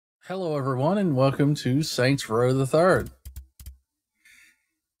Hello everyone and welcome to Saints Row the Third.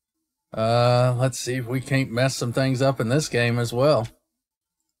 Let's see if we can't mess some things up in this game as well.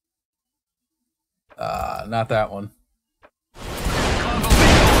 Not that one.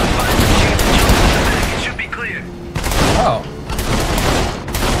 It should be clear. Oh.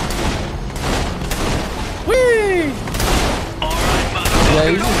 Whee! Yeah,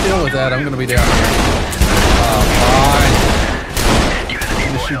 you can deal with that. I'm gonna be down here. Fine.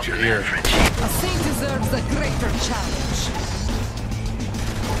 I'm gonna shoot your ear. A saint deserves a greater challenge.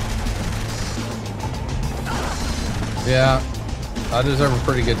 Yeah, I deserve a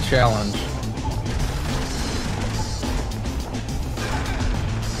pretty good challenge.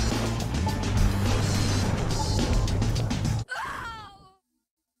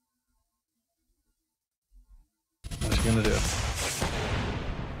 What are you gonna do?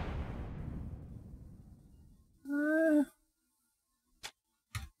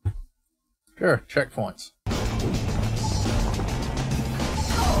 Sure, checkpoints.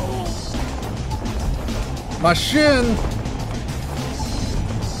 My shin!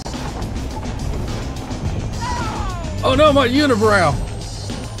 Oh no, my unibrow!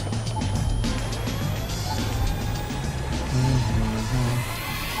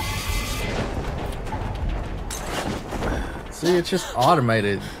 See, it's just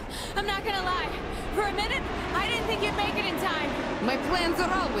automated. I'm not gonna lie. For a minute, I didn't think you'd make it in time. My plans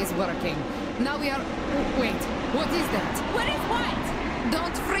are always working. Now we are... Wait, what is that? What is what?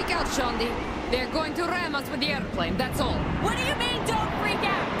 Don't freak out, Shondi. They're going to ram us with the airplane, that's all. What do you mean, don't freak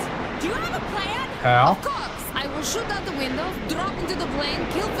out? Do you have a plan? How? Of course! I will shoot out the windows, drop into the plane,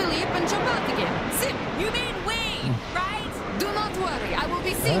 kill Philippe, and jump out again. Sim! You mean we, right? Do not worry, I will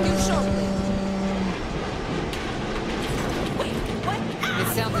be seeing you shortly. Wait, what? It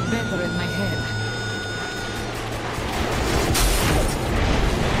sounded better in my head.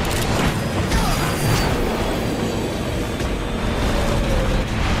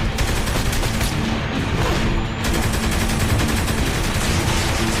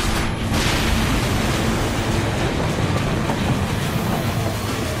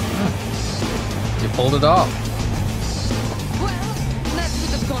 Pulled it off. Well, that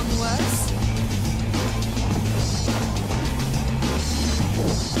could have gone worse.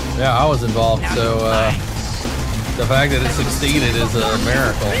 Yeah, I was involved, so the fact that it succeeded is a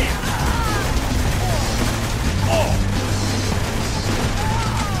miracle.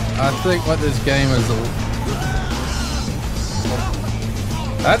 I think what this game is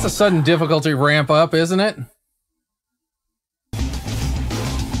that's a sudden difficulty ramp up, isn't it?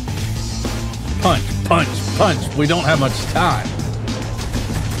 Punch, punch, punch. We don't have much time.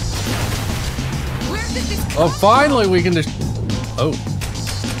 Where did this Oh, finally we can just... Oh.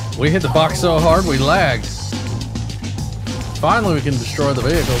 We hit the box so hard we lagged. Finally we can destroy the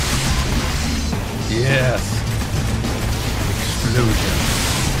vehicles. Yes. Explosion.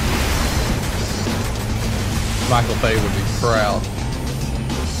 Michael Bay would be proud.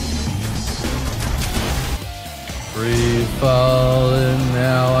 Free falling,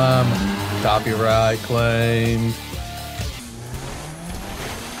 now I'm... Copyright claimed.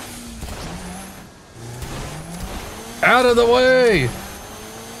 Out of the way!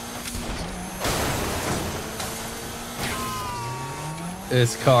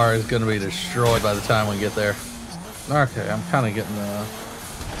 This car is going to be destroyed by the time we get there. Okay, I'm kind of getting the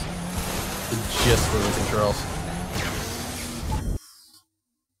gist of the controls.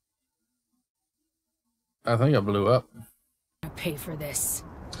 I think I blew up. I pay for this?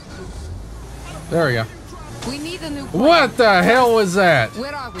 There we go. We need a new plane. What the hell was that?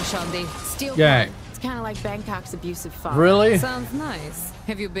 Where are we, Shondi? Steel Gang. It's kind of like Bangkok's abusive father. Really? Sounds nice.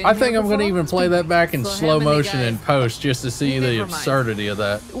 Have you been I think here I'm going to before? even play that back in So slow how many motion guys- in post just to see the Never mind. absurdity of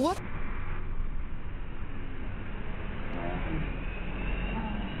that. What?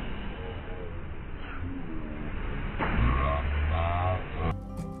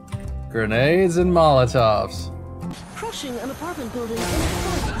 Grenades and Molotovs. Crushing an apartment building in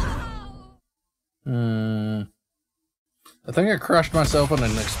I think I crushed myself in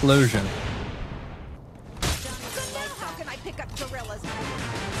an explosion. How can I pick up gorillas?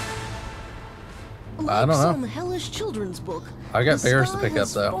 I don't know. Some hellish children's book. I got The bears to sky pick up,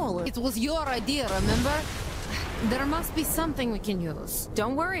 has though. fallen. It was your idea, remember? There must be something we can use.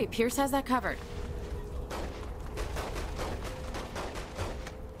 Don't worry, Pierce has that covered.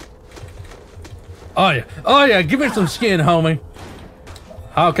 Oh yeah. Oh yeah, give me some skin, homie.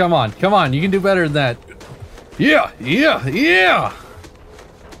 Oh, come on. Come on, you can do better than that. Yeah, yeah, yeah.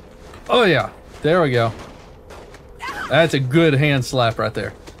 Oh yeah, there we go. That's a good hand slap right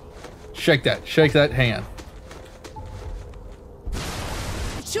there. Shake that hand.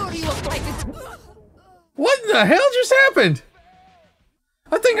 sure you will like it. What the hell just happened?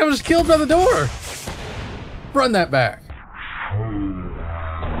 I think I was killed by the door. Run that back.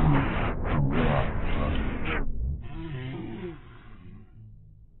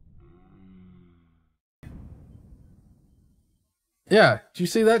 Yeah, did you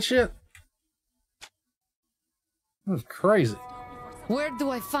see that shit? That was crazy. Where do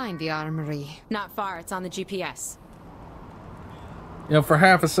I find the armory? Not far, it's on the GPS. You know, for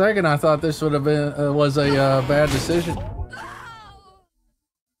half a second, I thought this would have been was a bad decision.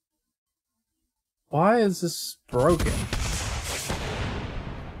 Why is this broken?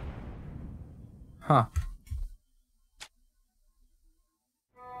 Huh.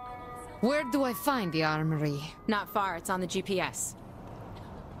 Where do I find the armory? Not far, it's on the GPS.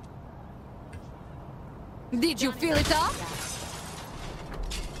 Did you fill it up?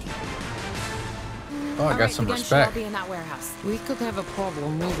 Oh, I got some respect. I'll be in that warehouse. We could have a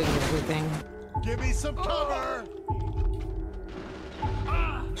problem moving everything. Give me some cover!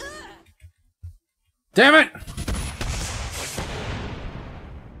 Damn it!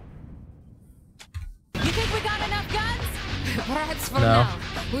 You think we got enough guns? Perhaps for No. now.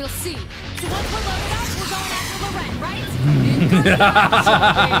 We'll see. So once we're loaded up, we're going after Loren, right?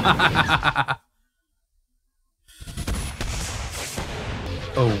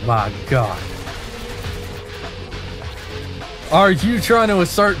 Oh my god. Are you trying to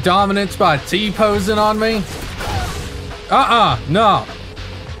assert dominance by T-posing on me? No.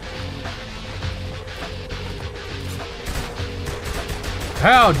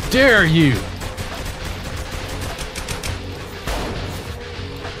 How dare you?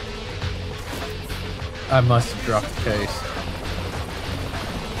 I must have dropped the case.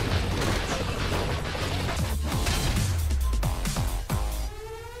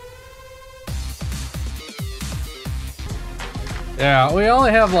 Yeah, we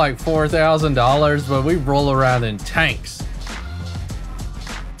only have like $4,000, but we roll around in tanks.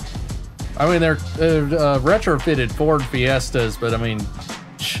 I mean, they're retrofitted Ford Fiestas, but I mean,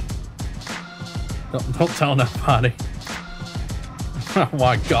 shh. Don't tell nobody. Oh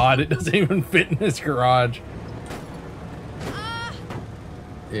my god, it doesn't even fit in this garage.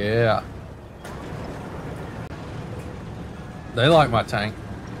 Yeah. They like my tank.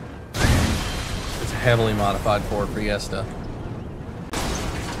 It's a heavily modified Ford Fiesta.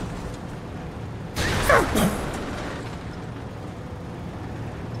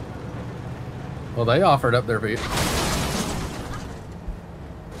 Well, they offered up their vehicle. I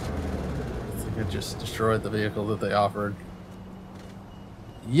think it just destroyed the vehicle that they offered.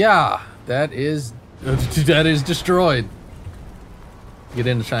 Yeah, that is destroyed. Get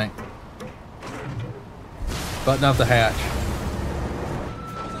in the tank. Button up the hatch.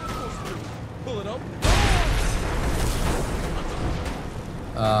 Pull it up.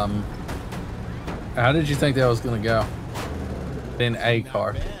 How did you think that was gonna go? In a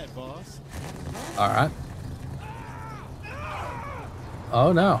car. Bad, boss. All right.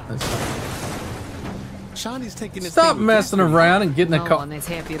 Oh no! Shawnee's taking this Stop thing messing with around and getting a No car. one is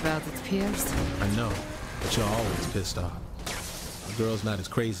happy about it, Pierce. I know, but you're always pissed off. The girl's not as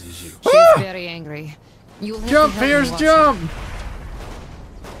crazy as you. She's very angry. You'll have Jump, to help me Pierce, watch jump!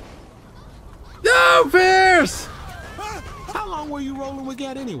 No, Pierce! How long were you rolling with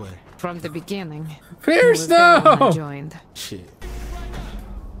Gat anyway? her. From the beginning. Pierce, He was there when I no! joined. Shit.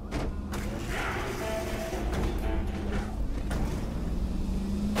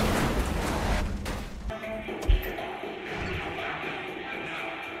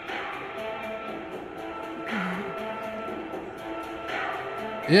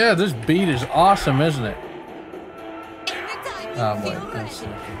 Yeah, this beat is awesome, isn't it? Anytime you Wait, feel let's ready. see.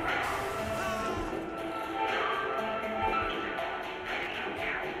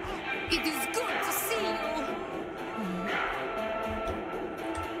 It is good to see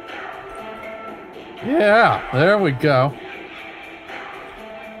you. Yeah, there we go.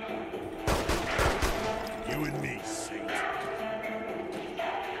 You and me, Saint.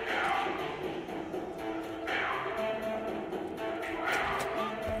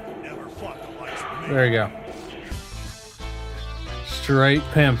 Never fought the likes of me. There you go. Straight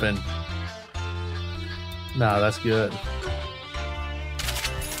pimping. No, that's good.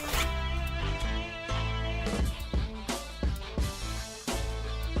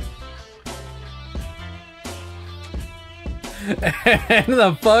 And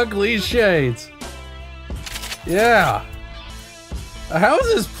the fugly shades. Yeah. How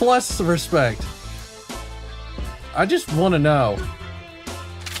is this plus respect? I just want to know.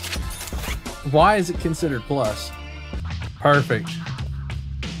 Why is it considered plus? Perfect.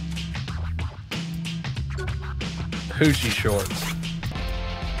 Hoochie shorts.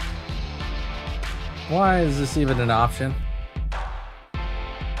 Why is this even an option?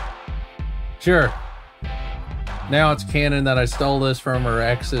 Sure. Now it's canon that I stole this from her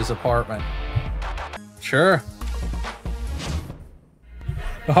ex's apartment. Sure.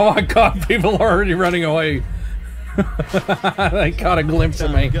 Oh my god, people are already running away. They caught a glimpse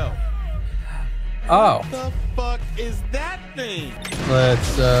of me. Go. Oh. What the fuck is that thing?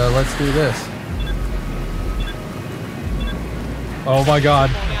 Let's do this. Oh my god.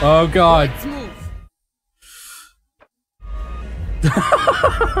 Oh god. Let's move.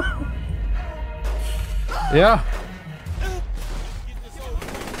 Yeah.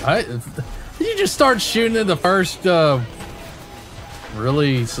 You just start shooting at the first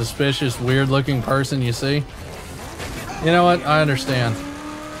really suspicious, weird looking person you see. You know what? I understand.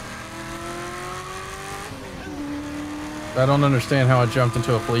 I don't understand how I jumped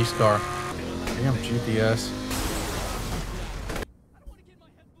into a police car. Damn GPS.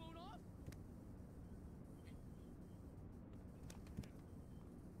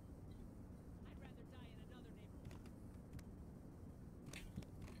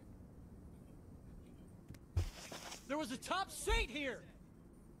 There was a top saint here!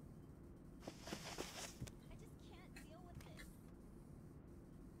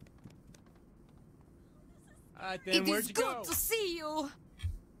 Then It where'd is you good go? to see you.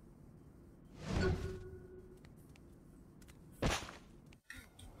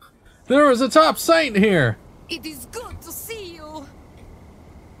 There was a top saint here. It is good to see you.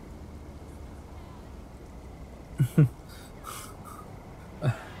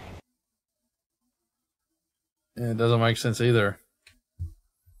 Yeah, it doesn't make sense either.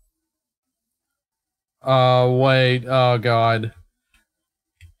 Oh, wait. Oh, God.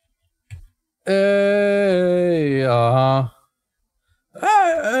 Hey,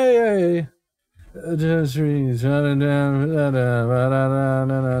 Hey. Just read.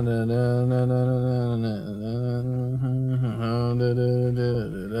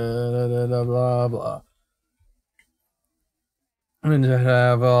 Blah, blah. And to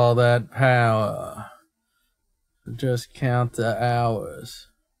have all that power. Just count the hours.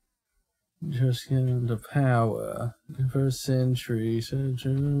 Just count the power. For centuries.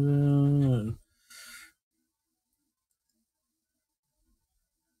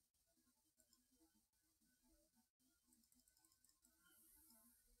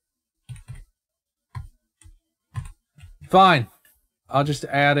 Fine. I'll just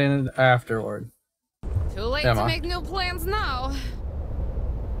add in it afterward. Too late Am to I? make new plans now.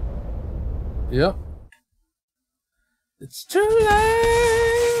 Yep. It's too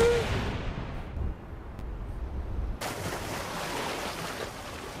late.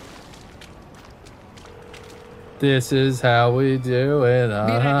 This is how we do it. Be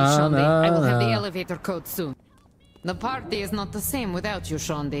ready, Shondi. I will have the elevator code soon. The party is not the same without you,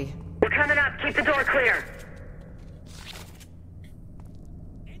 Shondi. We're coming up. Keep the door clear.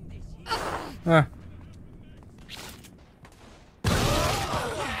 Huh.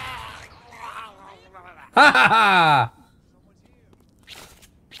 Ha ha ha!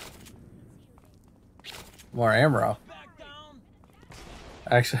 More ammo.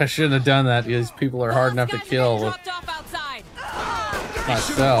 Actually, I shouldn't have done that because people are hard enough to kill with Dropped off outside.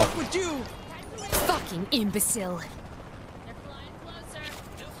 myself. With you! Fucking imbecile.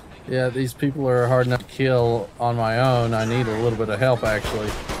 Yeah, these people are hard enough to kill on my own. I need a little bit of help,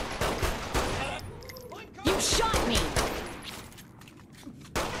 actually. You shot me.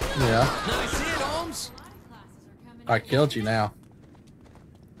 Yeah, Nice hit, Holmes! I killed you now.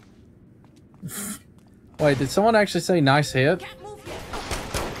 Wait, did someone actually say nice hit?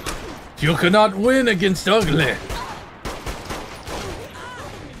 You cannot win against ugly.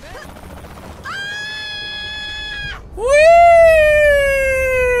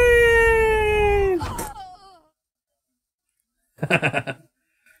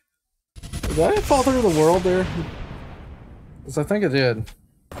 Did I fall through the world there? Because I think it did.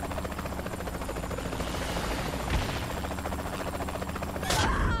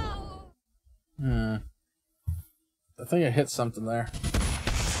 I think I hit something there.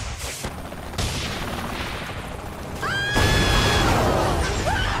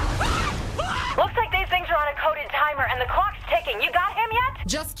 Looks like these things are on a coded timer and the clock's ticking. You got him yet?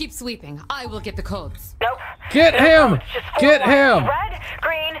 Just keep sweeping. I will get the codes. Nope. Get him! It's just 4 Get wires. him! Red,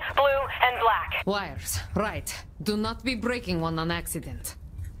 green, blue, and black. Wires. Right. Do not be breaking one on accident.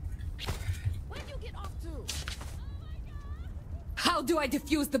 Where'd you get off to? How do I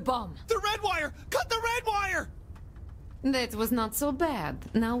defuse the bomb? The red wire! Cut the red wire! That was not so bad,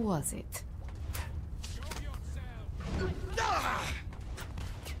 now was it?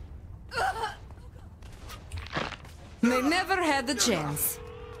 They never had the chance.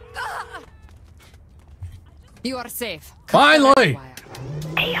 You are safe. Finally!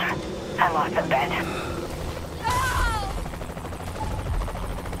 Damn, I lost a bet.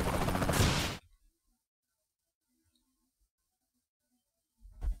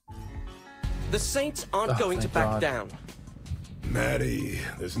 The Saints aren't going to thank back God. down. Maddie,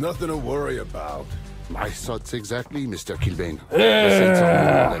 there's nothing to worry about. My thoughts exactly, Mr. Kilbane. The Saints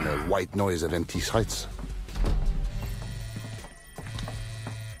are more than a white noise of empty sights.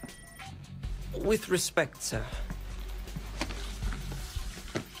 With respect, sir.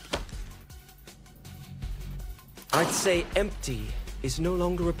 I'd say empty is no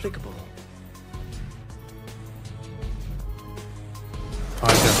longer applicable.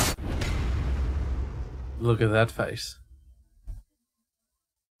 Okay. Look at that face.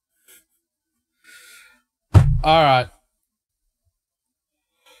 Alright.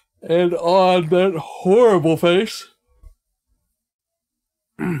 And on that horrible face.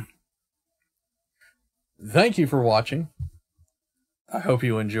 Thank you for watching. I hope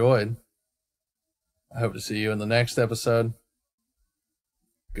you enjoyed. I hope to see you in the next episode.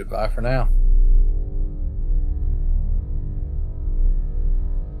 Goodbye for now.